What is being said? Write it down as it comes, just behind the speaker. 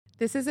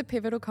This is a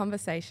Pivotal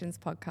Conversations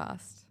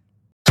podcast.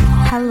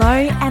 Hello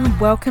and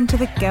welcome to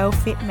the Girl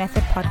Fit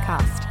Method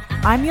podcast.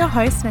 I'm your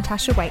host,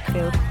 Natasha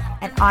Wakefield,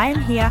 and I am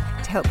here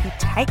to help you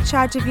take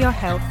charge of your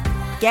health,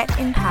 get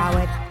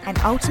empowered, and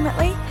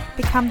ultimately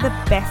become the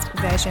best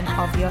version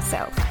of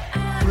yourself.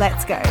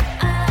 Let's go.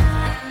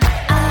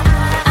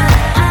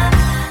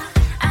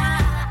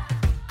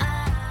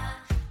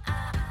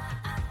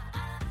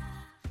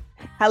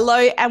 Hello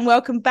and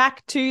welcome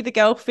back to the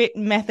Girl Fit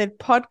Method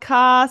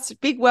podcast.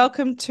 Big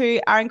welcome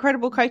to our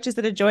incredible coaches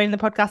that are joining the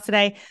podcast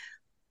today.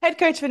 Head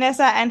coach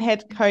Vanessa and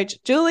head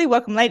coach Julie.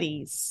 Welcome,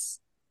 ladies.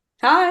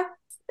 Hi.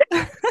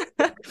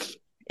 It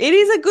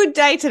is a good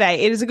day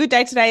today.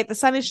 The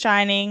sun is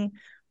shining.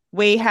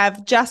 We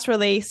have just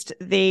released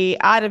the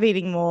Art of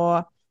Eating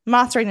More,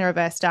 Mastering the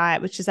Reverse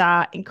Diet, which is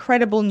our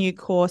incredible new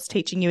course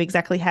teaching you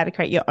exactly how to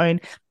create your own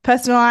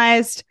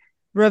personalized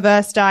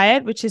reverse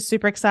diet, which is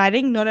super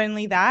exciting. Not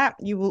only that,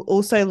 you will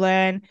also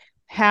learn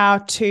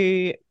what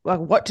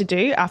to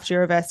do after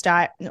your reverse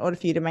diet in order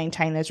for you to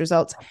maintain those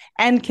results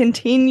and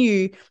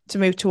continue to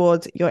move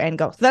towards your end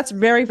goal. So that's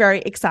very, very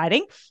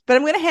exciting. But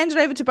I'm going to hand it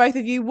over to both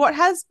of you. What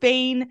has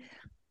been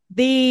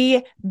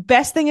the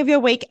best thing of your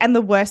week and the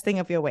worst thing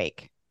of your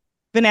week?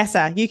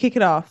 Vanessa, you kick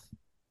it off.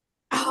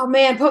 Oh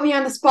man, put me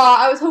on the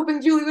spot. I was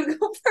hoping Julie would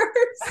go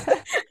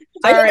first.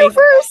 I can go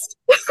first.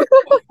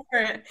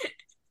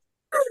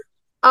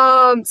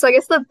 So I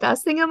guess the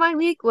best thing of my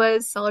week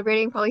was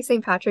celebrating probably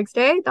St. Patrick's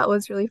Day. That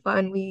was really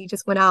fun. We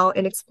just went out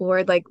and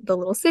explored like the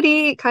little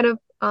city, kind of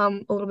a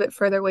little bit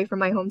further away from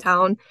my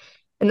hometown.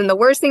 And then the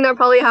worst thing that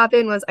probably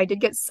happened was I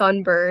did get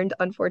sunburned,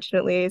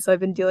 unfortunately. So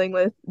I've been dealing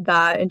with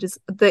that and just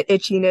the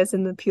itchiness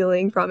and the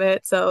peeling from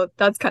it. So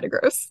that's kind of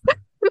gross.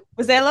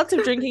 Was there lots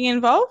of drinking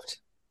involved?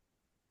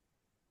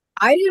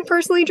 I didn't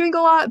personally drink a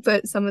lot,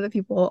 but some of the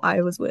people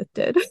I was with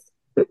did.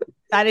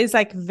 That is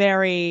like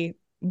very,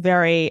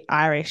 very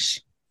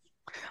Irish.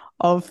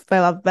 They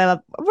love.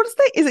 What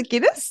is it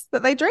Guinness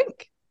that they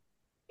drink?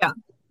 Yeah.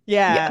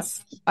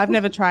 Yes. I've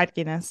never tried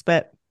Guinness,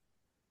 but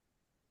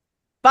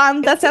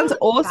fun. That sounds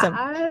awesome.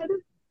 Bad,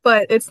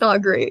 but it's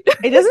not great.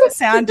 It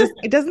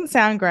doesn't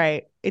sound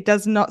great. It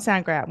does not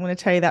sound great. I'm going to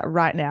tell you that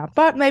right now.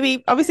 But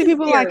maybe obviously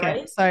people beer, like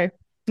right? it. So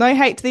no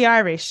hate to the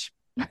Irish.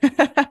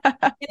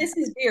 This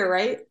is beer,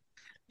 right?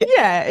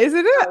 Yeah,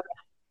 isn't it?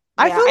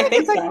 I feel like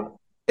it's like so.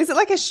 Is it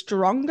like a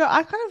stronger?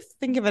 I kind of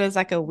think of it as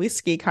like a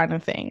whiskey kind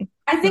of thing.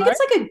 I think it's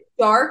like a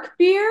dark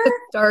beer. It's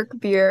dark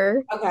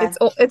beer. Okay.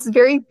 It's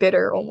very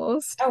bitter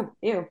almost. Oh,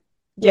 ew.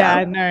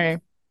 Yeah, no.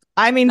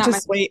 I'm into Not my-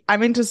 sweet.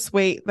 I'm into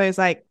sweet. Those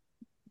like,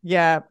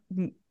 yeah,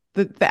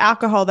 the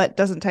alcohol that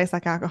doesn't taste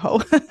like alcohol.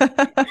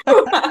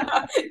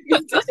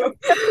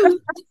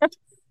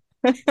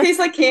 Tastes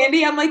like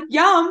candy. I'm like,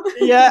 yum.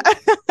 Yeah.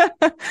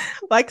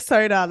 Like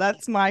soda.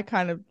 That's my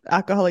kind of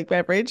alcoholic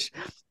beverage.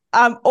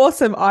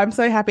 Awesome. I'm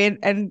so happy.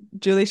 And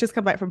Julie's just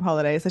come back from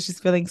holiday, so she's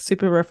feeling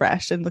super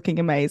refreshed and looking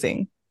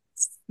amazing.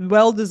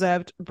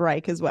 Well-deserved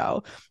break as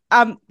well.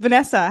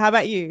 Vanessa, how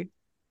about you?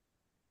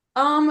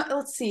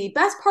 Let's see.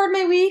 Best part of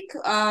my week.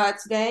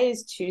 Today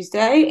is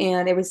Tuesday,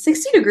 and it was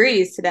 60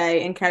 degrees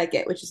today in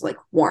Connecticut, which is like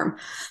warm.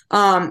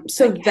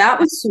 So that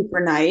was super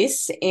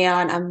nice,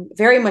 and I'm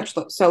very much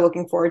so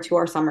looking forward to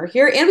our summer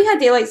here. And we had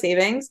daylight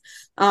savings,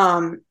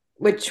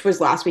 which was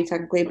last week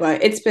technically,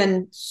 but it's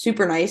been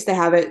super nice to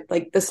have it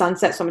like the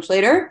sunset so much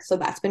later. So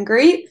that's been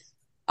great.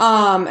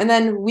 And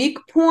then weak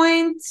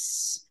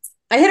points.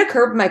 I hit a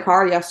curb in my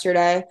car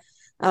yesterday.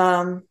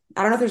 I don't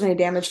know if there's any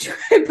damage to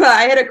it, but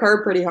I hit a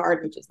curb pretty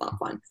hard, which is not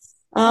fun.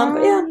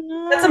 But yeah,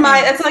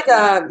 that's like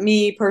a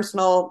me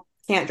personal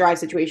can't drive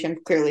situation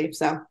clearly.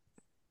 So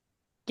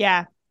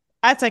yeah,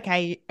 that's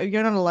okay.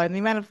 You're not alone. The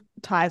amount of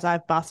tires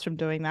I've bust from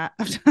doing that,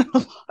 I've done a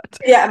lot.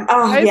 Yeah.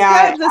 Those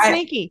curbs are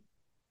sneaky.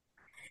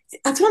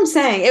 That's what I'm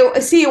saying.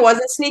 It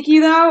wasn't sneaky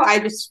though. I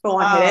just full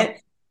on hit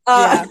it.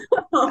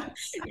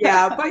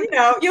 Yeah, but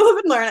you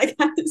live and learn, I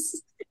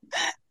guess.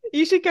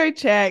 You should go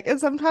check. And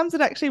sometimes it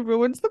actually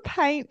ruins the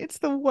paint. It's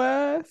the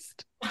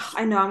worst.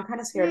 I know. I'm kind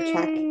of scared to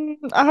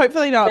check.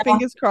 Hopefully not. Yeah.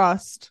 Fingers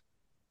crossed.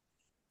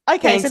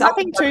 Okay, Thanks. So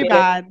nothing too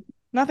bad.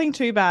 Nothing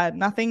too bad.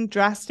 Nothing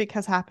drastic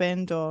has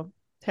happened or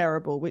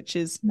terrible, which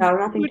is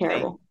nothing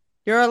terrible.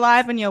 You're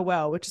alive and you're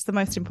well, which is the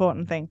most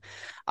important thing.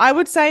 I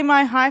would say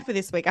my high for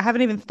this week, I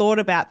haven't even thought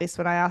about this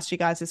when I asked you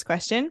guys this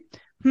question.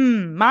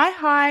 My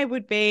high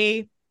would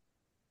be,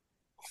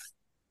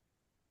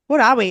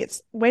 what are we?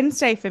 It's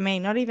Wednesday for me,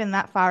 not even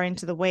that far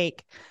into the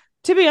week.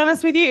 To be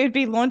honest with you, it would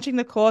be launching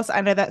the course.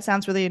 I know that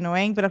sounds really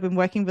annoying, but I've been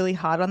working really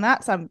hard on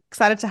that. So I'm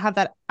excited to have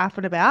that up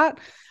and about.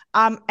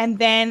 And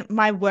then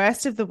my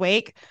worst of the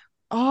week,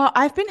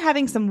 I've been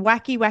having some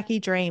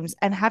wacky dreams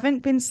and haven't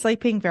been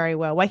sleeping very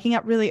well, waking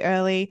up really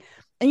early.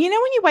 And when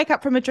you wake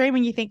up from a dream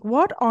and you think,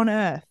 what on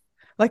earth?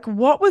 Like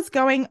what was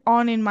going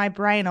on in my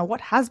brain or what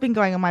has been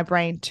going on in my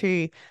brain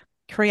to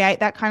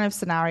create that kind of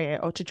scenario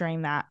or to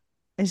dream that?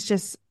 It's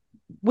just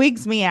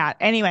wigs me out.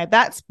 Anyway,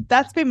 that's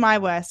been my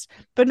worst,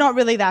 but not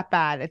really that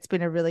bad. It's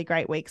been a really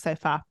great week so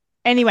far.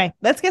 Anyway,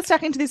 let's get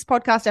stuck into this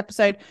podcast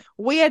episode.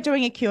 We are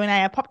doing a Q&A.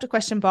 I popped a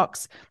question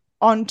box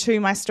onto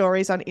my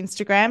stories on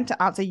Instagram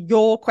to answer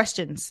your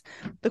questions.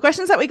 The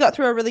questions that we got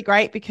through are really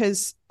great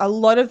because a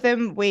lot of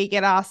them we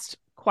get asked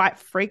quite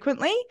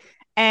frequently,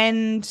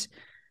 and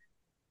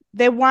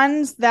they're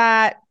ones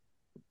that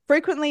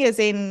frequently, as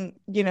in,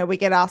 we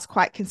get asked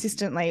quite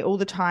consistently all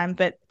the time,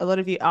 but a lot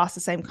of you ask the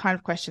same kind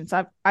of questions.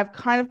 I've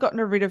kind of gotten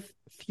rid of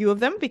a few of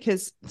them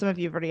because some of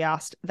you have already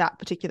asked that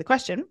particular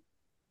question.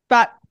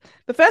 But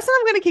the first one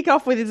I'm going to kick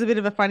off with is a bit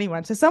of a funny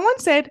one. So someone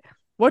said,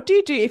 what do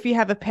you do if you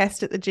have a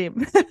pest at the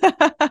gym?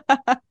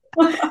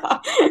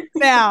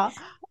 Now,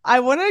 I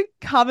want to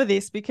cover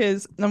this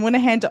because I'm going to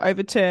hand it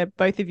over to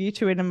both of you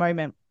two in a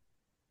moment.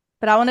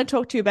 But I want to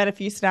talk to you about a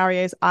few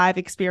scenarios I've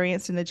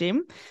experienced in the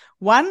gym.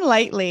 One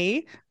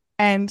lately,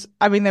 and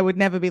I mean, they would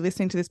never be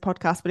listening to this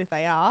podcast, but if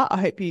they are, I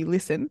hope you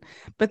listen.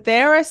 But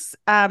there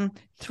are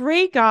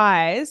 3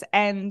 guys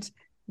and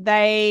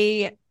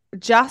they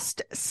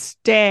just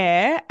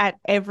stare at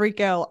every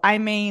girl. I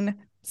mean,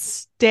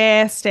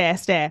 stare.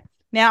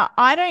 Now,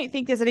 I don't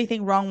think there's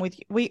anything wrong with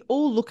 – we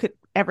all look at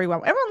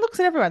everyone. Everyone looks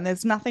at everyone.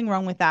 There's nothing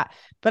wrong with that.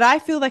 But I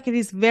feel like it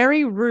is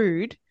very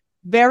rude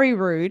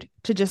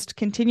to just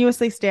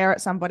continuously stare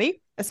at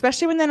somebody,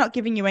 especially when they're not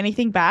giving you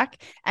anything back.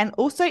 And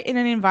also in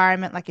an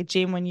environment like a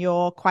gym when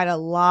you're quite a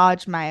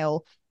large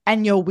male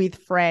and you're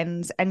with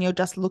friends and you're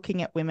just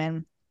looking at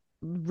women,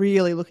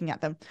 really looking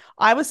at them.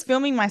 I was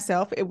filming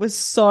myself. It was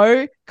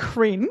so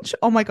cringe.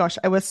 Oh my gosh,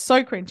 it was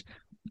so cringe.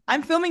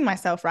 I'm filming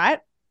myself, right?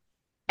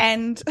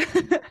 And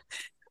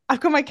I've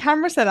got my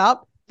camera set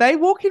up. They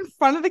walk in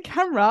front of the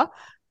camera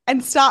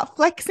and start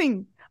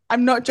flexing.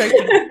 I'm not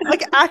joking.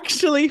 Like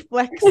actually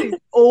flexing,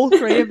 all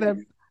 3 of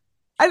them.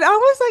 And I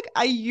was like,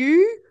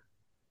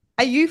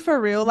 are you for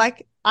real?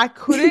 Like I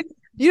couldn't,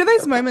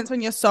 those moments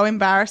when you're so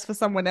embarrassed for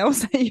someone else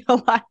that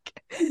you're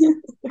like,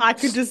 I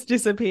could just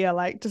disappear,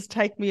 like just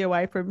take me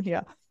away from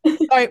here.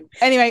 So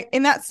anyway,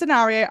 in that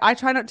scenario, I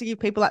try not to give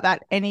people like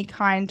that any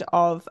kind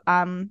of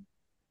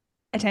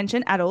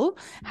attention at all.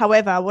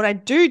 However, what I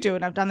do,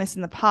 and I've done this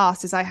in the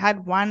past, is I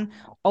had one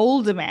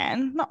older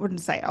man,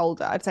 wouldn't say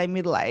older, I'd say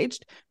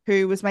middle-aged,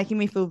 who was making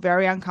me feel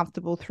very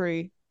uncomfortable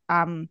through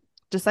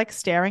just like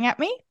staring at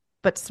me,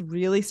 but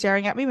really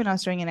staring at me when I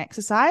was doing an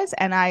exercise.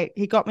 And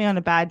he got me on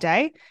a bad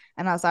day.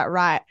 And I was like,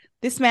 right,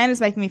 this man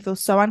is making me feel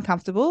so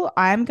uncomfortable.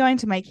 I am going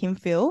to make him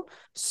feel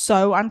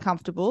so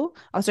uncomfortable.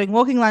 I was doing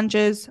walking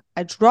lunges.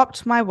 I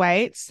dropped my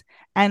weights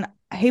and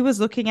he was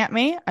looking at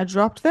me. I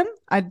dropped them.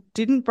 I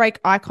didn't break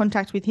eye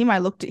contact with him. I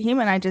looked at him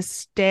and I just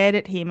stared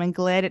at him and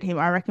glared at him,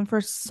 I reckon, for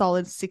a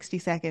solid 60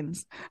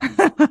 seconds. He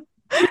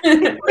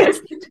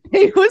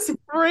was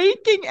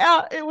freaking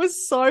out. It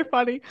was so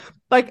funny.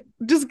 Like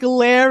just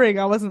glaring.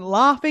 I wasn't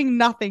laughing,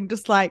 nothing.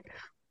 Just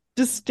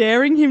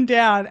staring him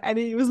down. And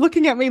he was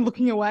looking at me,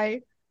 looking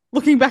away,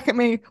 looking back at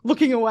me,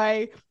 looking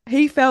away.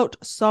 He felt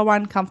so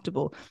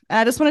uncomfortable. And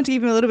I just wanted to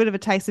give him a little bit of a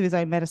taste of his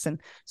own medicine.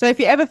 So if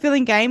you're ever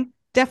feeling game,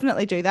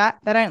 definitely do that.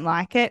 They don't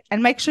like it.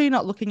 And make sure you're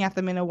not looking at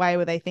them in a way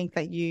where they think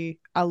that you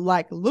are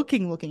like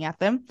looking at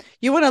them.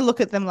 You want to look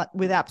at them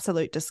with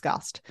absolute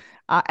disgust.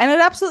 And it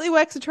absolutely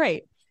works a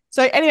treat.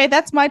 So anyway,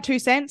 that's my 2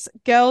 cents.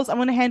 Girls, I'm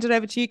going to hand it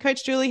over to you.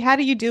 Coach Julie, how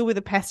do you deal with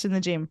a pest in the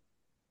gym?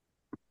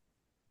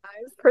 I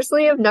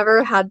personally have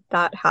never had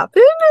that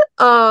happen.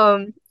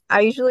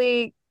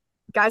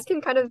 Guys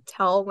can kind of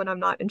tell when I'm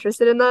not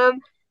interested in them.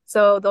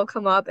 So they'll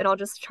come up and I'll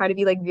just try to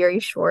be like very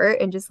short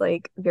and just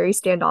like very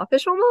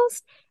standoffish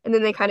almost. And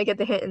then they kind of get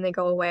the hint and they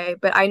go away.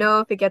 But I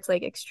know if it gets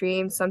like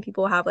extreme, some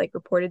people have like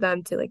reported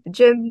them to like the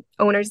gym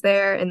owners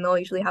there and they'll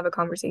usually have a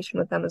conversation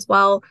with them as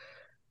well.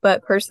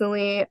 But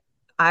personally,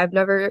 I've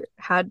never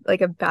had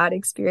like a bad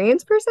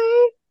experience per se,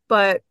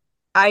 but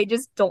I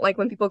just don't like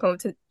when people come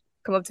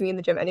up to me in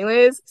the gym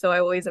anyways. So I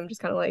always am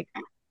just kind of like,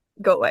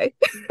 go away.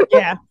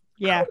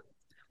 Yeah.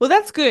 Well,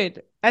 that's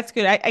good. That's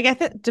good. I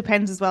guess it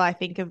depends as well, I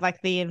think, of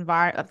like the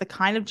environment, of the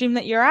kind of gym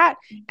that you're at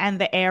and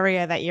the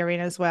area that you're in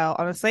as well.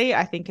 Honestly,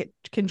 I think it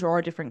can draw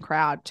a different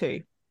crowd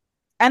too.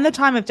 And the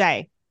time of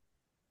day.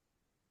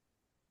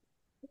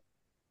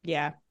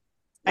 Yeah.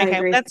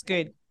 Okay, well, that's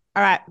good.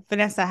 All right,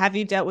 Vanessa, have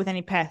you dealt with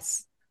any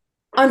pests?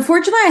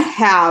 Unfortunately, I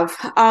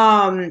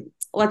have.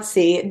 Let's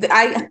see.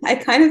 I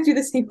kind of do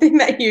the same thing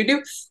that you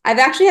do. I've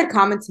actually had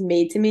comments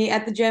made to me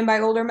at the gym by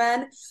older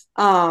men,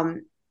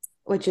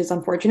 which is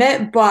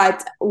unfortunate,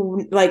 but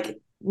like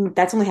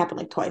that's only happened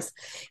like twice.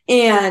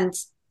 And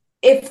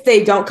if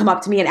they don't come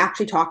up to me and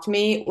actually talk to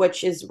me,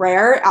 which is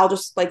rare, I'll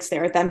just like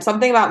stare at them.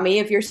 Something about me,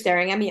 if you're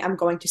staring at me, I'm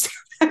going to stare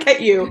back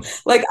at you.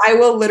 Like I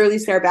will literally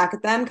stare back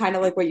at them, kind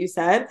of like what you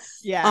said.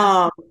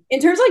 Yeah.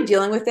 In terms of like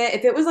dealing with it,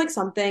 if it was like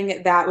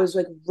something that was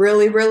like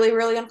really, really,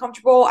 really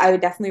uncomfortable, I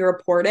would definitely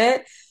report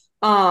it.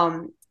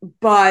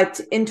 But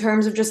in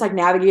terms of just like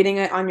navigating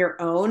it on your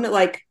own,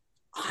 like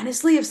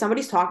honestly, if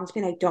somebody's talking to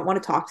me and I don't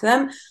want to talk to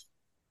them,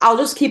 I'll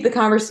just keep the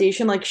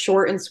conversation like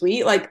short and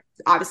sweet, like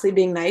obviously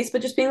being nice,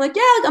 but just being like,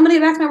 yeah, like, I'm gonna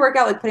get back to my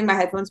workout, like putting my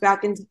headphones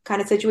back in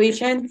kind of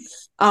situation.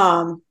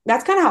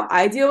 That's kind of how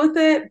I deal with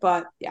it,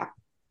 but yeah.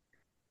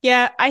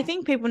 Yeah, I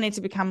think people need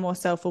to become more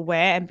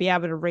self-aware and be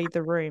able to read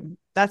the room.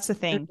 That's the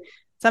thing.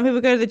 Some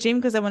people go to the gym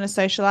because they want to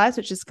socialize,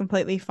 which is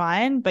completely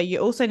fine. But you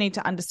also need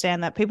to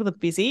understand that people are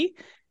busy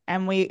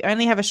and we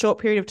only have a short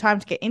period of time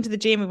to get into the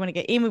gym. We want to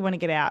get in, we want to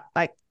get out.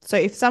 Like, so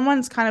if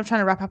someone's kind of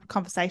trying to wrap up a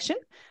conversation,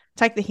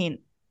 take the hint.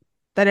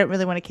 They don't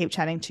really want to keep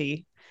chatting to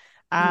you.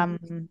 All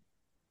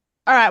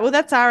right. Well,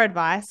 that's our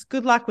advice.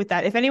 Good luck with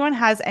that. If anyone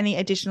has any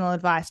additional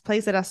advice,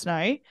 please let us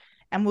know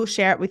and we'll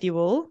share it with you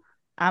all,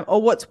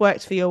 or what's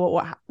worked for you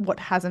or what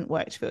hasn't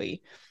worked for you.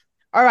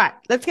 All right.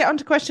 Let's get on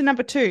to question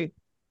number 2.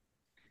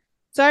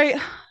 So,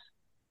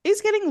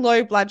 is getting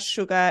low blood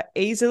sugar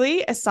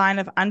easily a sign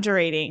of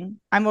undereating?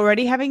 I'm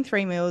already having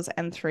 3 meals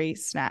and 3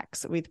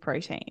 snacks with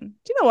protein.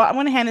 Do you know what? I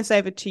want to hand this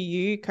over to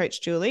you,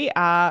 Coach Julie,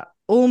 our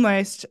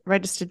almost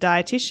registered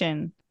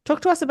dietitian.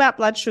 Talk to us about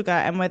blood sugar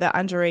and whether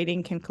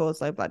undereating can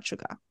cause low blood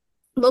sugar.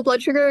 Low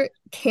blood sugar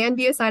can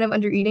be a sign of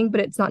undereating,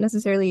 but it's not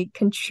necessarily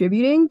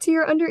contributing to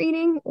your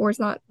undereating, or it's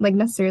not like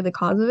necessarily the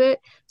cause of it.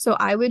 So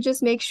I would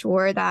just make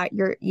sure that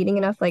you're eating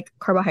enough like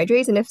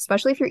carbohydrates. And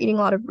especially if you're eating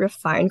a lot of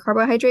refined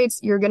carbohydrates,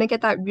 you're going to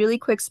get that really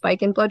quick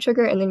spike in blood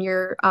sugar, and then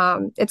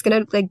it's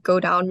going to like go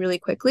down really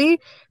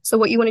quickly. So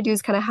what you want to do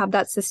is kind of have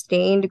that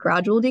sustained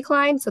gradual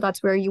decline. So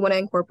that's where you want to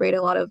incorporate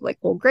a lot of like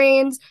whole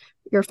grains,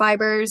 your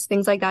fibers,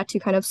 things like that to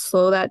kind of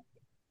slow that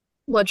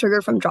blood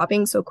sugar from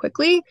dropping so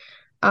quickly.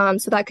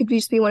 So that could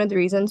just be one of the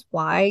reasons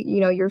why,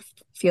 you're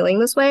feeling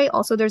this way.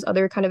 Also, there's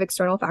other kind of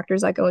external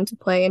factors that go into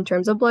play in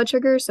terms of blood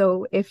sugar.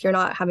 So if you're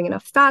not having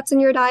enough fats in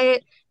your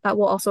diet, that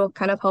will also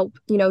kind of help,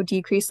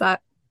 decrease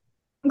that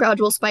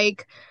gradual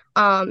spike.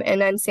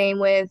 And then same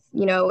with,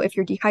 if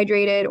you're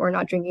dehydrated or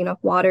not drinking enough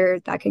water,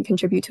 that can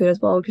contribute to it as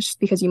well, just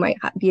because you might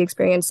be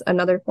experiencing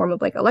another form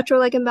of like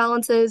electrolyte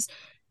imbalances.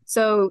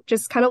 So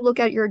just kind of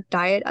look at your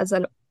diet as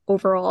an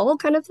overall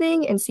kind of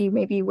thing and see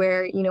maybe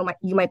where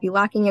you might be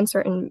lacking in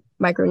certain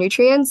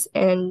micronutrients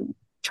and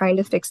trying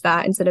to fix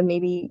that instead of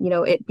maybe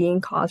it being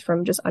caused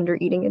from just under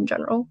eating in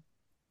general.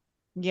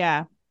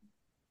 Yeah.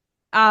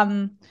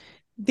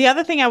 The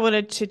other thing I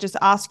wanted to just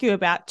ask you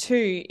about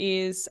too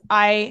is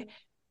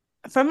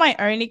from my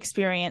own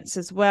experience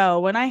as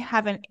well, when I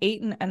haven't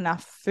eaten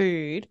enough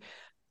food,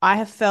 I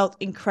have felt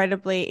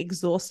incredibly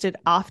exhausted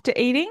after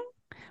eating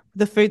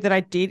the food that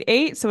I did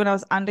eat. So when I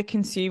was under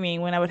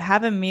consuming, when I would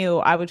have a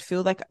meal, I would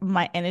feel like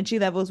my energy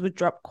levels would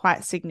drop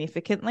quite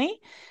significantly.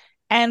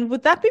 And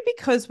would that be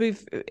because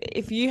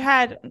if you're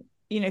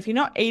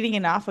not eating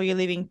enough or you're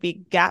leaving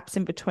big gaps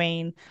in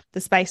between the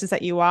spaces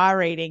that you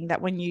are eating,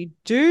 that when you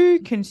do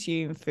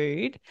consume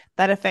food,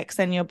 that affects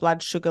then your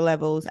blood sugar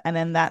levels, and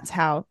then that's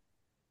how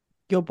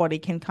your body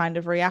can kind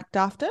of react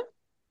after?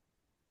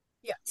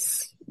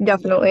 Yes,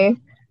 definitely.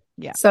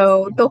 Yeah.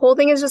 So the whole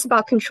thing is just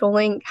about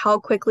controlling how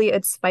quickly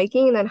it's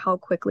spiking and then how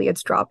quickly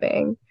it's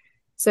dropping.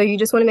 So you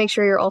just want to make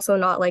sure you're also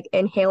not like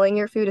inhaling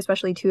your food,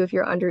 especially too if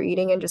you're under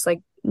eating and just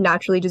like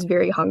naturally just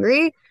very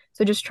hungry.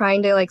 So just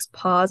trying to like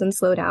pause and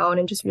slow down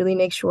and just really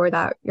make sure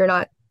that you're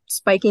not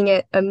spiking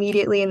it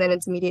immediately and then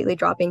it's immediately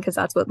dropping, because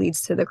that's what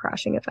leads to the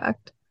crashing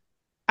effect.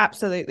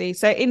 Absolutely.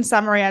 So in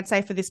summary, I'd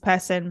say for this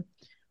person,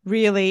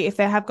 really, if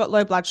they have got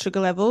low blood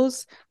sugar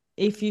levels,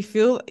 if you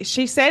feel,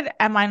 she said,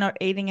 am I not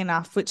eating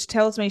enough? Which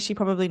tells me she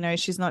probably knows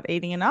she's not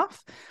eating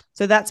enough.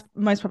 So that's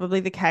most probably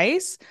the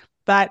case,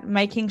 but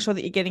making sure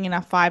that you're getting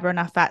enough fiber,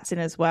 enough fats in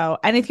as well.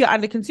 And if you're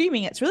under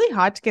consuming, it's really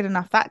hard to get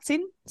enough fats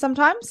in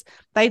sometimes.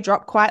 They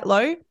drop quite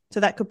low. So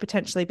that could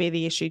potentially be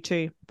the issue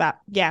too. But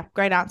yeah,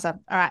 great answer.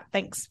 All right,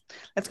 thanks.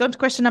 Let's go on to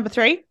question number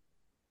 3.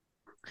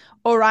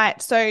 All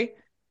right. So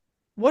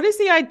what is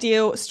the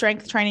ideal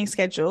strength training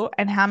schedule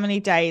and how many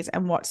days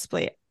and what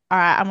split? All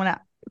right, I'm going to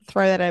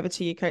throw that over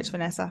to you, Coach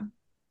Vanessa.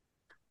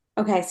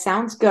 Okay,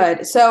 sounds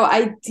good. So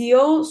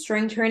ideal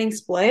strength training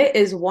split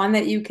is one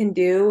that you can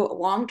do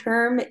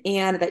long-term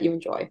and that you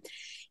enjoy.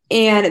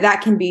 And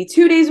that can be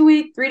 2 days a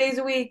week, 3 days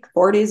a week,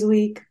 4 days a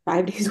week,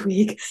 5 days a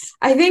week.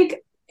 I think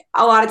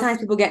a lot of times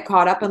people get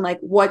caught up in like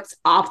what's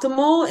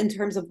optimal in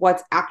terms of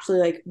what's actually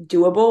like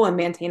doable and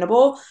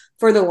maintainable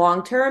for the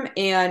long term.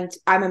 And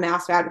I'm a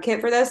massive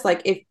advocate for this.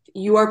 Like if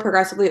you are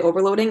progressively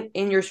overloading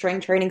in your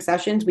strength training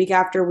sessions week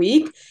after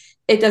week,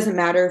 it doesn't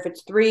matter if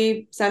it's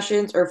 3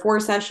 sessions or 4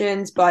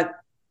 sessions, but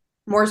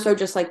more so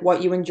just like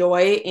what you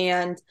enjoy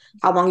and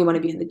how long you want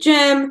to be in the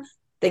gym,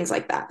 things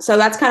like that. So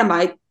that's kind of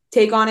my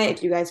take on it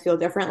if you guys feel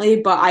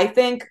differently. But I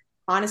think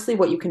honestly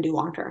what you can do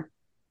long term.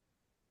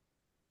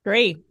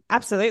 Agree.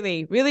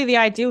 Absolutely. Really the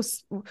ideal,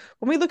 when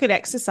we look at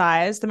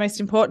exercise, the most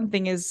important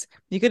thing is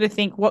you got to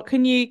think, what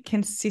can you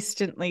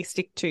consistently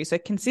stick to? So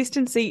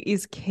consistency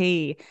is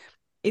key.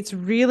 It's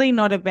really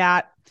not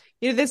about,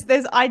 there's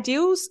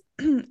ideals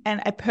and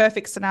a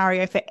perfect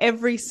scenario for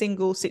every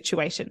single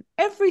situation.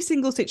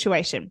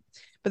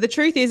 But the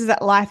truth is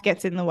that life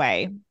gets in the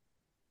way,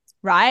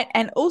 right?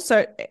 And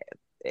also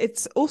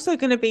it's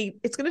going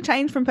to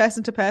change from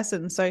person to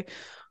person. So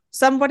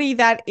somebody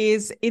that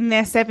is in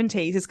their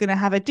 70s is going to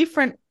have a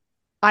different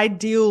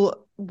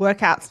ideal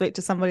workout split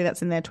to somebody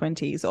that's in their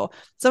 20s, or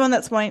someone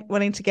that's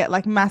wanting to get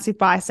like massive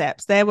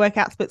biceps. Their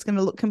workout split's going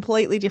to look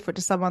completely different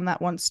to someone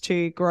that wants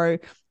to grow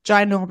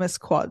ginormous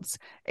quads.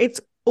 It's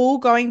all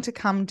going to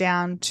come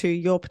down to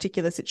your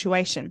particular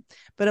situation.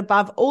 But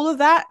above all of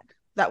that,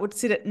 that would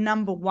sit at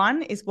number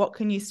one is what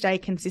can you stay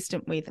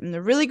consistent with? And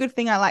the really good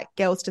thing I like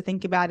girls to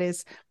think about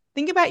is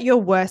think about your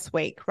worst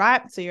week,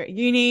 right? So you're at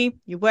uni,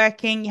 you're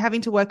working, you're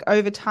having to work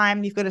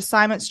overtime, you've got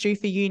assignments due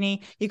for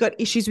uni, you've got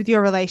issues with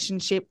your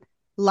relationship,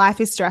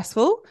 life is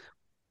stressful.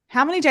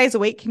 How many days a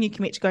week can you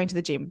commit to going to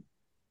the gym?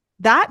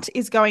 That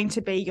is going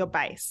to be your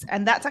base.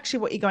 And that's actually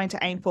what you're going to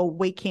aim for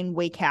week in,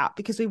 week out,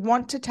 because we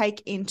want to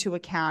take into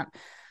account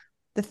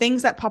the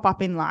things that pop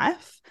up in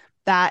life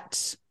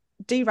that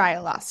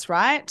derail us,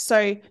 right?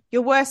 So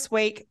your worst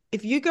week,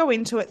 if you go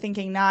into it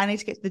thinking, I need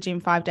to get to the gym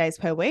 5 days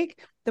per week,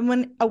 then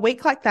when a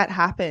week like that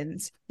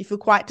happens, you feel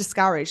quite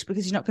discouraged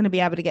because you're not going to be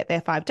able to get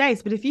there 5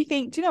 days. But if you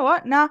think, do you know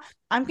what?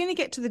 I'm going to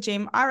get to the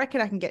gym. I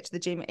reckon I can get to the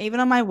gym even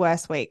on my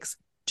worst weeks,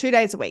 2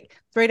 days a week,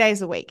 3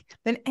 days a week,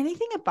 then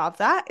anything above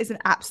that is an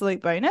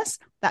absolute bonus.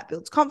 That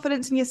builds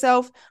confidence in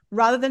yourself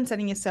rather than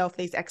setting yourself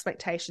these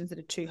expectations that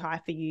are too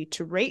high for you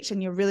to reach.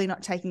 And you're really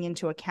not taking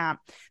into account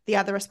the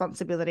other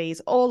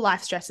responsibilities or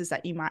life stresses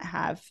that you might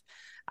have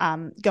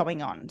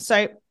going on.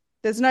 So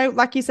there's no,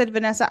 like you said,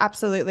 Vanessa,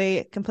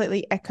 absolutely,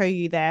 completely echo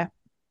you there.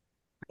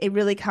 It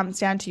really comes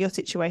down to your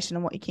situation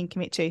and what you can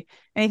commit to.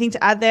 Anything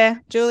to add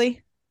there,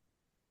 Julie?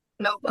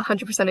 No,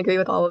 100% agree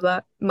with all of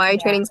that. My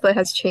training split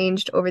has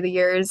changed over the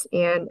years,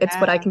 and it's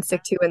what I can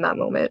stick to in that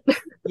moment.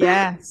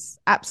 Yes,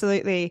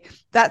 absolutely.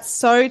 That's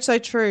so, so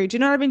true. Do you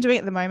know what I've been doing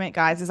at the moment,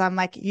 guys? Is I'm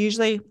like,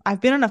 usually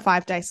I've been on a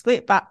 5-day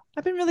split, but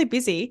I've been really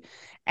busy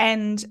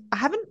and I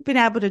haven't been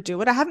able to do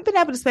it. I haven't been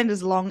able to spend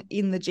as long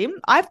in the gym.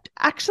 I've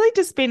actually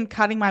just been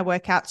cutting my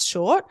workouts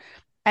short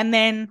and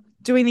then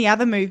doing the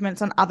other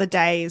movements on other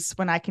days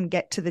when I can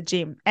get to the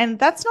gym. And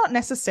that's not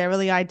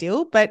necessarily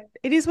ideal, but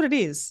it is what it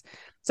is.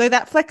 So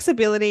that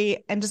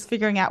flexibility and just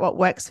figuring out what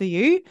works for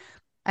you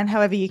and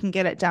however you can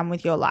get it done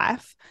with your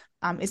life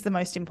is the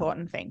most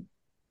important thing.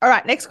 All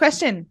right, next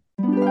question.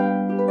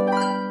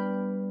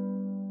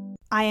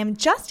 I am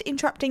just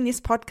interrupting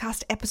this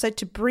podcast episode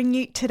to bring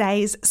you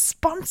today's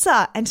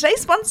sponsor. And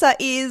today's sponsor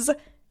is,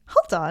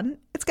 hold on,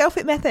 it's Girl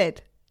Fit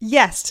Method.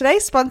 Yes,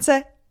 today's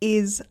sponsor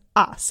is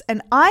us.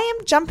 And I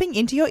am jumping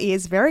into your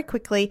ears very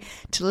quickly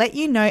to let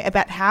you know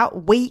about how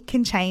we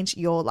can change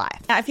your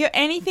life. Now, if you're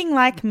anything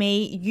like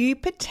me, you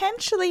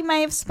potentially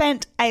may have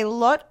spent a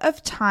lot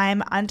of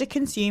time under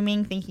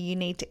consuming, thinking you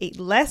need to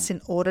eat less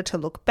in order to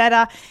look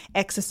better,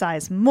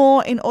 exercise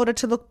more in order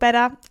to look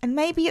better, and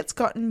maybe it's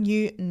gotten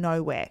you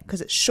nowhere,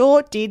 because it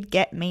sure did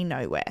get me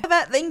nowhere.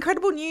 However, the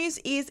incredible news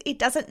is it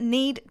doesn't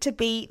need to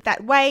be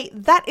that way.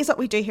 That is what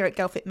we do here at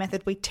Girl Fit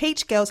Method. We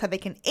teach girls how they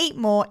can eat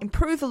more,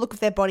 improve the look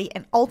of their body,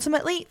 and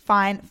ultimately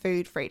find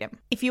food freedom.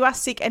 If you are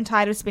sick and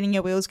tired of spinning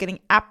your wheels, getting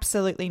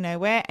absolutely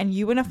nowhere, and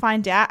you want to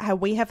find out how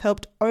we have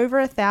helped over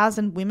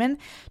 1,000 women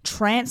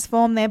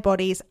transform their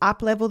bodies,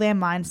 up-level their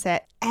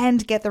mindset,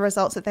 and get the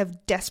results that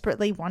they've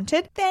desperately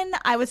wanted, then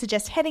I would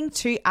suggest heading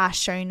to our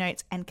show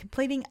notes and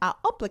completing our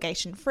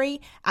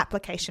obligation-free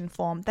application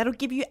form. That'll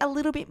give you a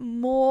little bit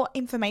more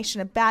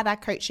information about our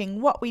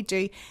coaching, what we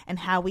do, and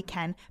how we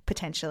can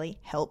potentially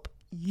help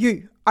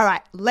you. All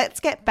right, let's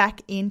get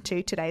back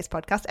into today's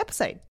podcast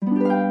episode.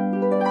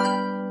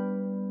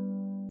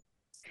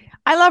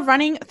 I love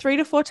running 3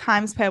 to 4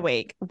 times per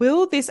week.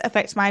 Will this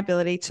affect my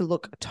ability to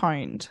look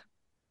toned?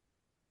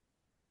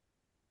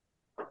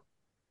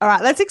 All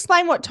right, let's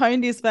explain what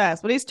toned is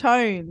first. What is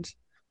toned?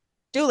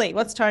 Julie,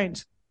 what's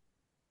toned?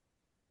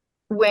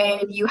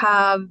 When you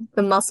have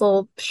the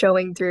muscle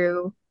showing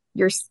through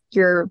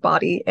your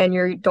body and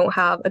you don't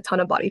have a ton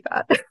of body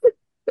fat.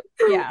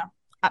 Yeah,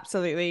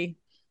 absolutely.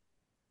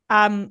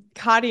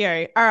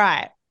 Cardio. All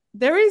right.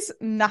 There is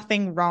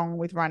nothing wrong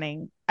with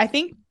running. I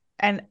think,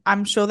 and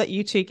I'm sure that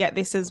you two get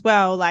this as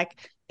well,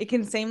 like it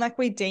can seem like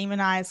we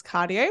demonize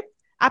cardio.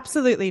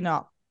 Absolutely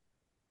not.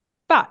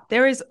 But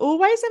there is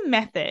always a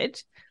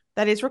method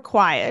that is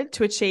required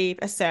to achieve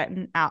a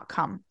certain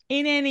outcome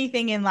in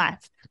anything in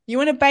life. You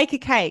want to bake a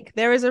cake,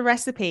 there is a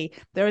recipe.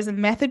 There is a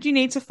method you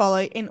need to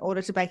follow in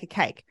order to bake a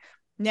cake.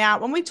 Now,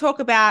 when we talk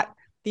about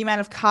the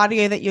amount of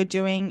cardio that you're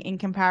doing in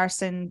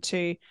comparison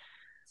to,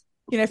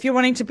 if you're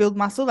wanting to build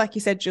muscle, like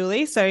you said,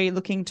 Julie, so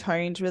looking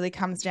toned really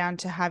comes down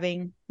to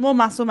having more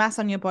muscle mass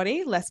on your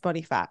body, less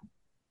body fat.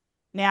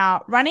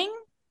 Now, running,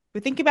 we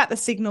think about the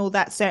signal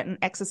that certain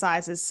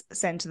exercises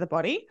send to the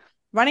body.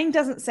 Running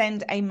doesn't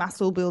send a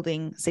muscle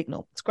building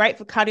signal. It's great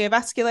for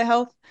cardiovascular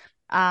health,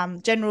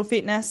 general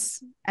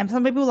fitness, and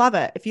some people love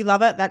it. If you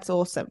love it, that's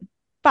awesome.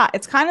 But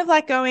it's kind of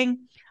like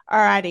going,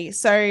 alrighty,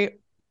 so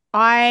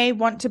I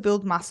want to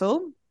build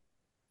muscle.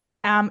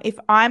 I'm going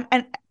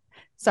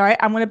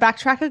to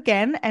backtrack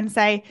again and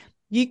say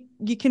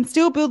you can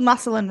still build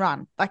muscle and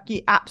run. Like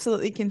you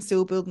absolutely can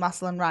still build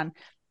muscle and run.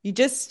 You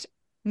just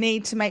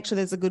need to make sure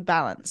there's a good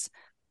balance.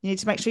 You need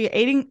to make sure you're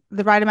eating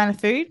the right amount of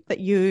food, that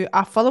you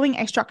are following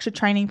a structured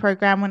training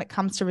program when it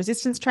comes to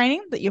resistance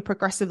training, that you're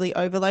progressively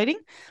overloading.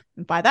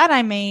 And by that,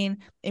 I mean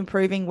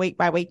improving week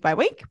by week by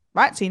week,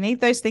 right? So you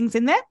need those things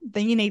in there.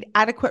 Then you need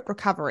adequate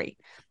recovery.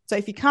 So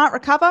if you can't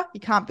recover, you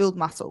can't build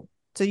muscle.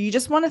 So you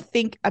just want to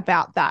think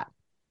about that.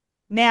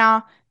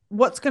 Now,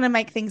 what's going to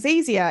make things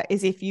easier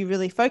is if you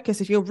really focus,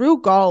 if your real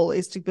goal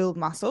is to build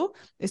muscle,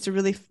 is to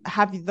really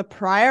have the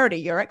priority,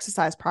 your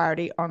exercise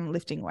priority on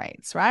lifting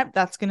weights, right?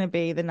 That's going to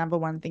be the number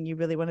one thing you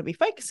really want to be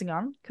focusing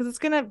on because it's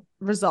going to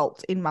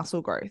result in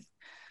muscle growth.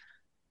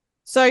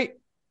 So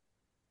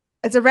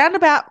it's a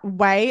roundabout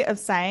way of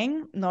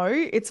saying, no,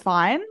 it's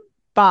fine,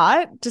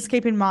 but just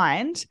keep in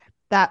mind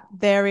that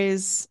there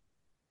is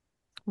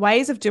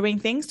ways of doing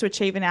things to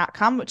achieve an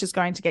outcome, which is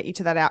going to get you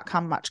to that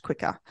outcome much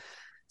quicker.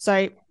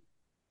 So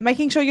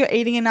making sure you're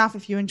eating enough.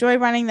 If you enjoy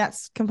running,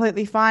 that's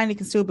completely fine. You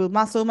can still build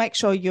muscle. Make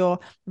sure you're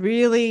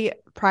really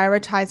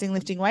prioritizing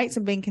lifting weights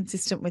and being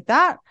consistent with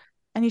that,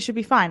 and you should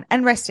be fine.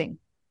 And resting,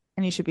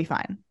 and you should be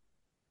fine.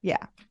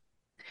 Yeah.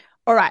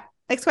 All right.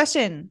 Next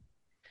question.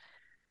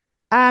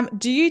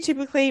 Do you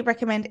typically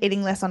recommend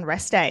eating less on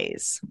rest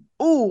days?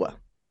 Ooh,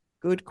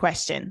 good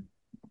question.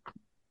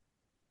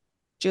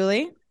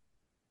 Julie,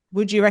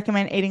 would you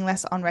recommend eating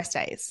less on rest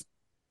days?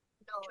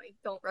 No, I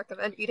don't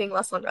recommend eating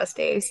less on rest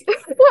days.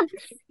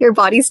 Your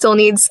body still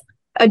needs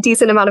a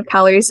decent amount of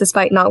calories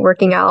despite not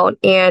working out.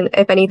 And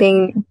if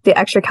anything, the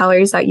extra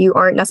calories that you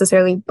aren't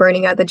necessarily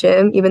burning at the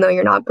gym, even though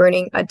you're not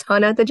burning a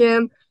ton at the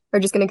gym, are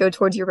just going to go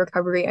towards your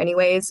recovery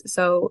anyways.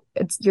 So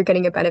you're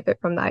getting a benefit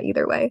from that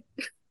either way.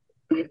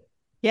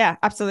 Yeah,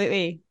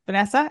 absolutely.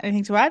 Vanessa,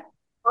 anything to add?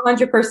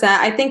 100%.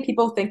 I think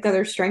people think that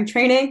their strength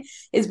training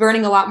is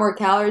burning a lot more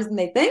calories than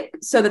they think,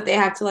 so that they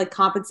have to like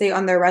compensate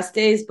on their rest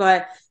days.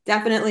 But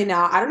definitely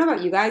not. I don't know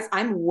about you guys.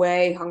 I'm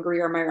way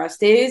hungrier on my rest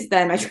days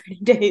than my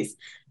training days.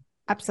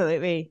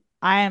 Absolutely.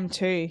 I am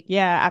too.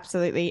 Yeah,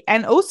 absolutely.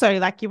 And also,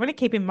 like, you want to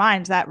keep in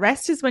mind that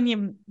rest is when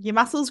your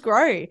muscles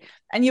grow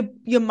and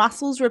your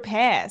muscles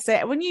repair.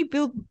 So when you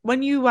go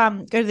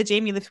to the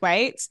gym, you lift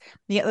weights,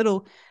 you get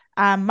little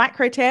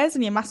micro tears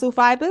in your muscle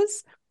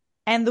fibers.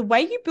 And the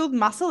way you build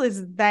muscle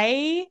is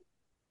they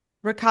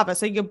recover.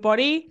 So your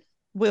body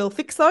will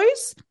fix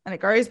those and it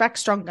grows back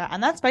stronger.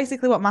 And that's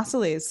basically what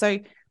muscle is. So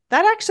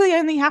that actually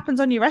only happens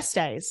on your rest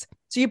days.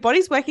 So your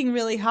body's working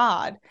really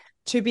hard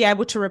to be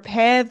able to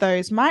repair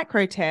those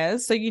micro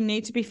tears. So you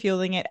need to be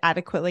fueling it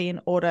adequately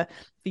in order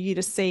for you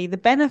to see the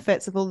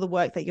benefits of all the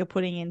work that you're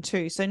putting in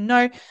too. So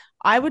no,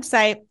 I would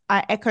say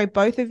I echo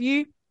both of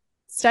you.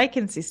 Stay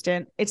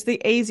consistent. It's the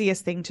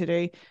easiest thing to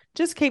do.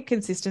 Just keep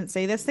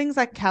consistency. There's things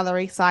like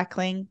calorie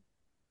cycling.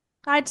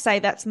 I'd say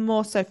that's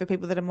more so for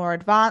people that are more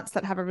advanced,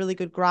 that have a really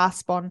good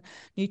grasp on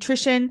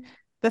nutrition.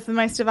 But for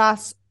most of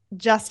us,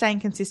 just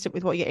staying consistent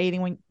with what you're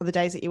eating on the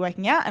days that you're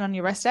working out and on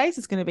your rest days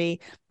is going to be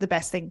the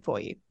best thing for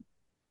you.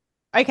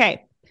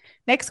 Okay,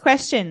 next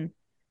question.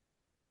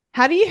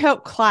 How do you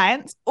help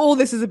clients? Oh,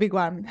 this is a big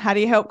one. How do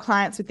you help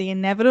clients with the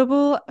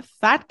inevitable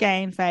fat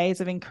gain phase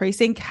of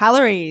increasing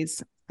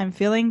calories? I'm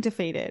feeling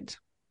defeated.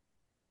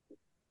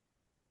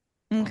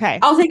 Okay.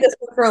 I'll take this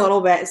one for a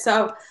little bit.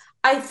 So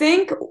I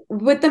think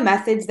with the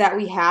methods that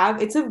we have,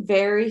 it's a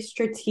very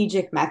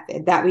strategic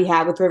method that we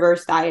have with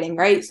reverse dieting,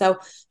 right? So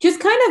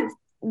just kind of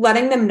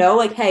letting them know,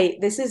 like, hey,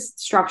 this is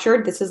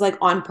structured. This is like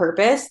on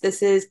purpose.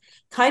 This is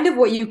kind of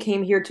what you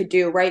came here to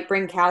do, right?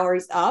 Bring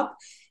calories up.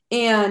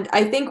 And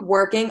I think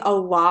working a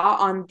lot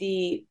on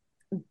the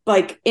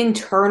like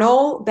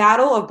internal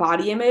battle of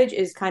body image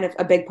is kind of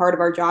a big part of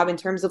our job in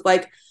terms of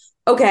like,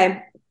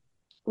 okay,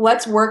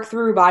 let's work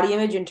through body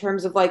image in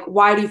terms of like,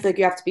 why do you feel like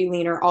you have to be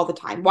leaner all the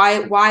time?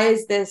 Why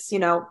is this, you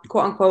know,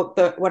 quote unquote,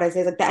 what I say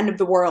is like the end of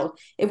the world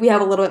if we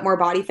have a little bit more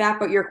body fat,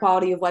 but your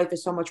quality of life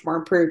is so much more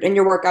improved and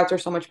your workouts are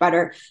so much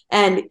better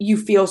and you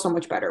feel so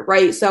much better,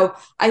 right? So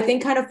I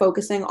think kind of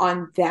focusing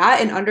on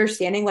that and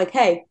understanding like,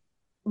 hey,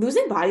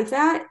 losing body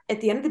fat at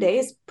the end of the day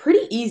is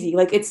pretty easy.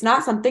 Like it's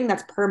not something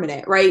that's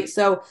permanent, right?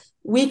 So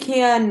we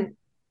can,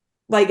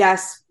 I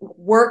guess,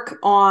 work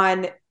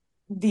on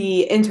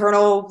the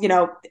internal, you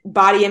know,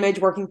 body image,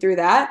 working through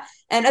that.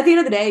 And at the end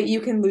of the day,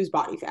 you can lose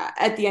body fat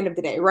at the end of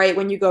the day, right?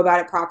 When you go about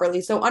it properly.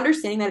 So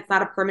understanding that it's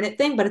not a permanent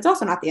thing, but it's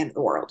also not the end of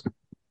the world.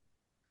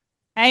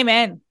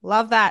 Amen.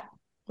 Love that.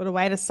 What a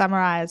way to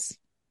summarize.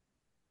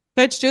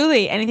 Coach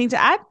Julie, anything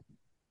to add?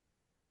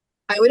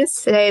 I would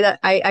say that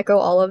I echo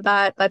all of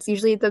that. That's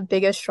usually the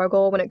biggest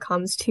struggle when it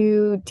comes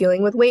to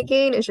dealing with weight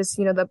gain. It's just,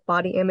 you know, the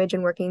body image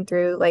and working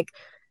through like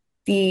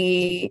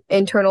the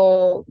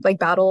internal like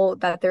battle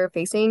that they're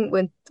facing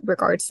with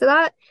regards to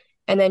that.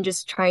 And then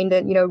just trying to,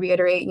 you know,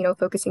 reiterate, you know,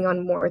 focusing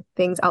on more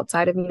things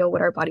outside of, you know,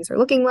 what our bodies are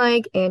looking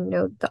like and, you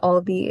know, all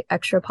of the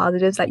extra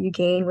positives that you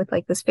gain with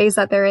like the space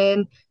that they're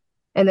in.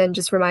 And then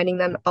just reminding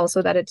them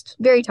also that it's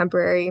very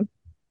temporary.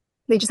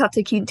 They just have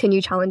to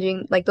continue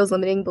challenging like those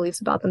limiting beliefs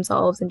about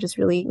themselves and just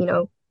really, you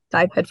know,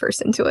 dive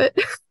headfirst into it.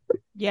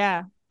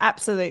 Yeah,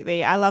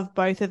 absolutely. I love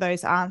both of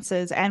those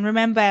answers. And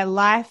remember,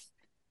 life,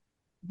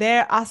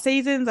 there are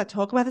seasons. I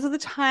talk about this all the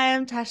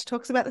time. Tash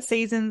talks about the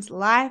seasons.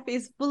 Life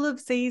is full of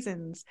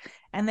seasons.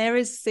 And there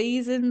is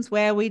seasons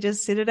where we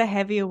just sit at a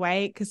heavier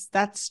weight because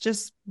that's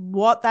just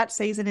what that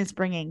season is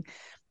bringing.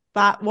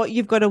 But what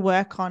you've got to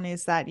work on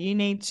is that you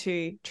need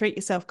to treat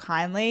yourself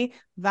kindly,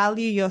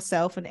 value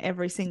yourself in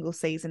every single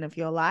season of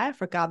your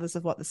life, regardless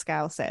of what the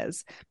scale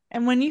says.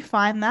 And when you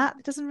find that,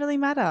 it doesn't really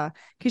matter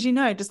because,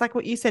 just like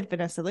what you said,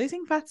 Vanessa,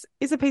 losing fats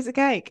is a piece of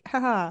cake.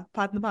 Haha,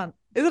 pardon the pun.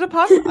 Is it a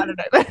pun? I don't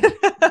know.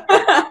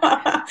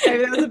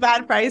 Maybe that was a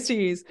bad phrase to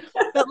use.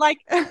 But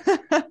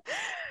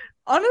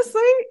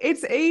honestly,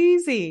 it's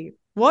easy.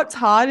 What's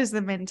hard is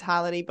the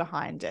mentality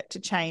behind it to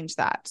change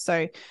that.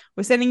 So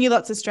we're sending you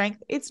lots of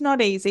strength. It's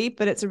not easy,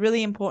 but it's a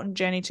really important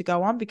journey to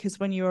go on because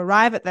when you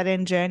arrive at that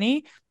end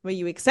journey where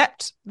you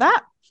accept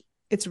that,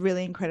 it's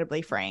really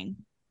incredibly freeing.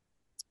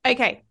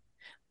 Okay,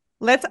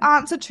 let's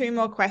answer 2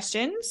 more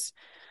questions.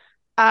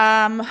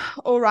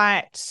 All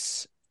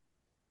right.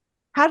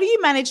 How do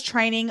you manage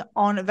training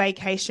on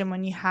vacation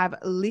when you have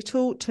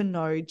little to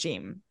no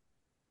gym?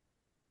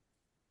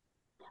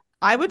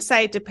 I would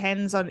say it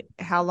depends on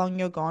how long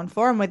you're gone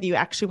for and whether you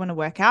actually want to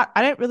work out.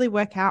 I don't really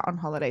work out on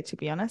holiday, to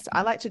be honest.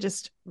 I like to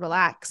just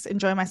relax,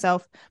 enjoy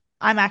myself.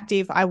 I'm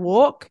active. I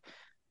walk.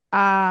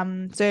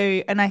 And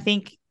I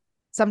think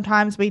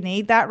sometimes we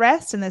need that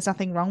rest and there's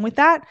nothing wrong with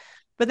that.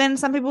 But then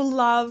some people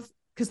love,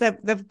 because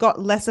they've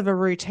got less of a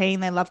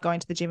routine, they love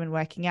going to the gym and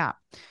working out.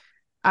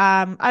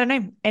 I don't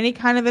know. Any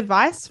kind of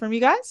advice from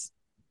you guys?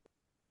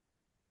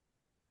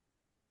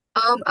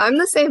 I'm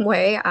the same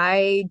way.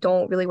 I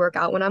don't really work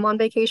out when I'm on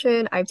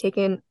vacation. I've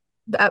taken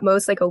at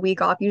most like a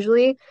week off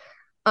usually.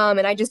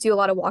 And I just do a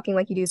lot of walking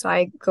like you do. So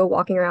I go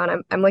walking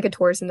around. I'm like a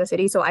tourist in the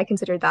city, so I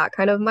consider that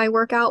kind of my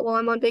workout while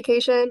I'm on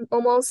vacation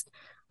almost.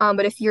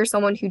 But if you're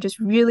someone who just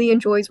really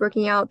enjoys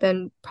working out,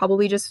 then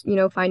probably just,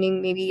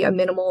 finding maybe a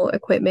minimal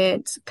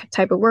equipment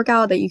type of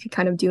workout that you could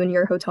kind of do in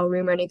your hotel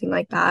room or anything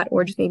like that,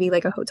 or just maybe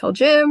like a hotel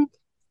gym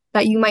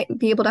that you might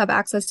be able to have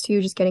access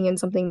to, just getting in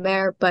something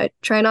there. But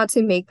try not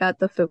to make that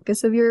the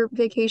focus of your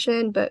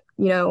vacation. But,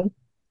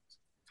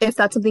 if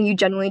that's something you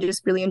generally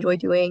just really enjoy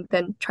doing,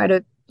 then try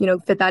to,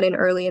 fit that in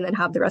early and then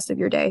have the rest of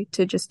your day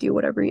to just do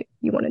whatever you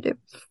want to do.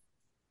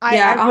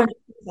 Yeah,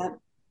 100%.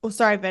 Oh,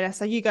 sorry,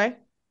 Vanessa, you go.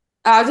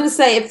 I was going to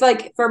say, if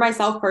for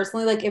myself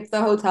personally, if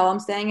the hotel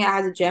I'm staying at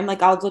has a gym,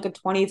 I'll do a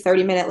 20,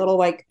 30-minute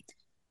little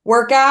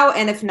workout.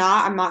 And if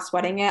not, I'm not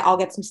sweating it. I'll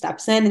get some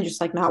steps in and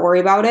just not worry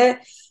about it.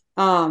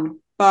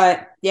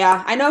 But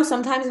yeah, I know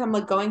sometimes if I'm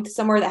going to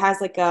somewhere that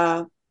has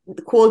a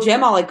cool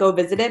gym, I'll go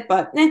visit it.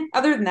 But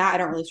other than that, I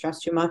don't really stress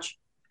too much.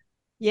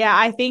 Yeah,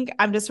 I think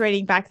I'm just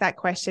reading back that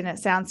question. It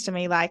sounds to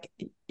me like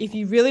if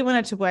you really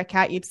wanted to work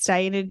out, you'd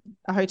stay in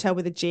a hotel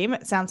with a gym.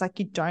 It sounds like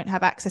you don't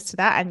have access to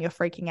that and you're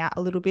freaking out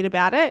a little bit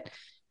about it.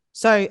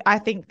 So I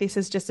think this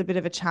is just a bit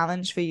of a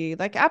challenge for you.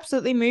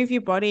 Absolutely move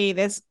your body.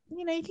 There's,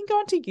 you can go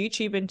onto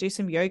YouTube and do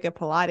some yoga,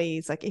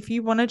 Pilates, if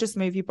you want to just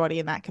move your body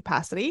in that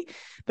capacity.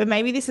 But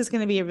maybe this is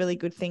going to be a really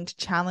good thing to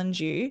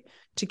challenge you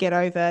to get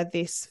over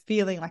this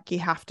feeling like you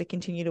have to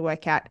continue to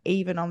work out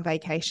even on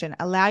vacation.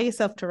 Allow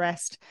yourself to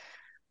rest,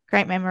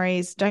 create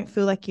memories. Don't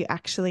feel like you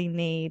actually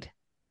need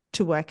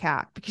to work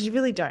out because you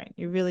really don't.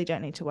 You really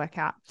don't need to work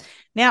out.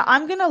 Now,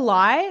 I'm going to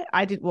lie.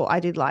 I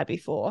did lie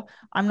before.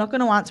 I'm not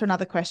going to answer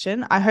another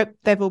question. I hope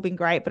they've all been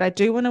great, but I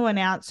do want to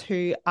announce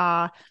who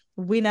are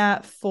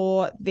winner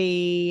for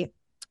the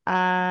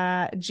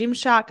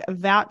Gymshark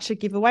voucher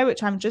giveaway,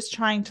 which I'm just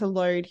trying to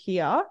load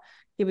here.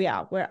 Here we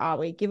are. Where are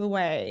we?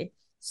 Giveaway.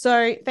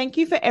 So thank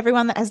you for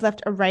everyone that has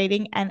left a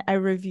rating and a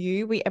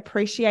review. We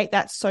appreciate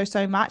that so,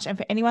 so much. And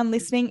for anyone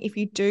listening, if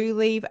you do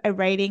leave a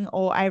rating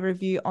or a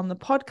review on the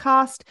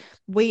podcast,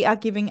 we are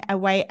giving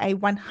away a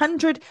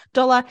 $100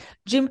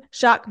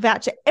 Gymshark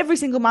voucher every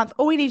single month.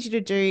 All we need you to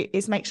do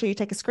is make sure you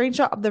take a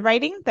screenshot of the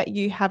rating that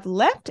you have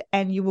left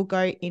and you will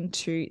go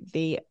into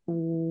the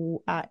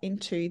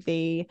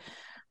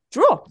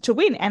draw to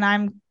win. And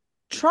I'm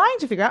trying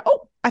to figure out,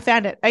 I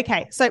found it.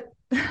 Okay. So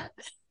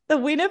the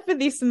winner for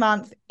this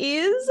month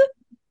is,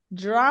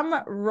 drum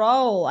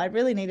roll. I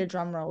really need a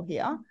drum roll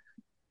here.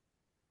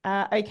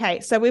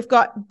 Okay, so we've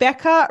got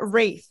Becca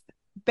Reith.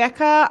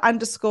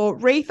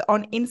 Becca_Reith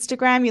on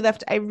Instagram. You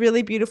left a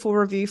really beautiful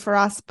review for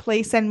us.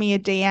 Please send me a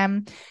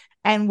DM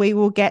and we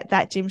will get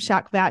that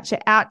Gymshark voucher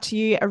out to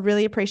you. I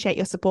really appreciate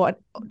your support.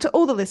 To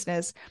all the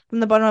listeners,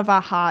 from the bottom of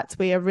our hearts,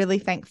 we are really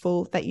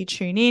thankful that you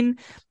tune in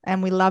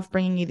and we love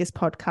bringing you this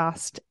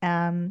podcast.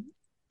 And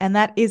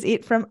that is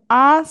it from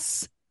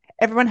us.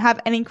 Everyone have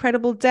an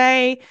incredible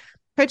day.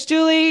 Coach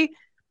Julie,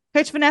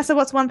 Coach Vanessa,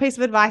 what's one piece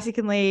of advice you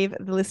can leave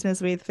the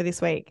listeners with for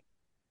this week?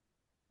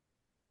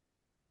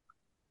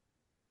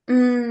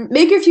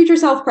 Make your future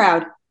self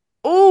proud.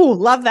 Oh,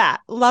 love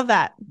that. Love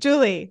that.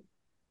 Julie.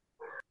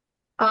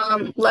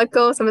 Let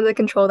go of some of the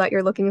control that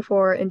you're looking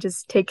for and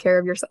just take care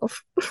of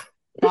yourself.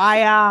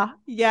 Fire.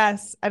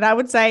 Yes. And I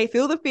would say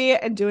feel the fear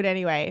and do it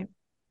anyway.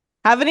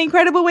 Have an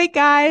incredible week,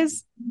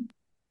 guys.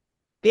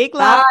 Big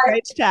love,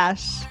 Coach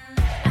Tash.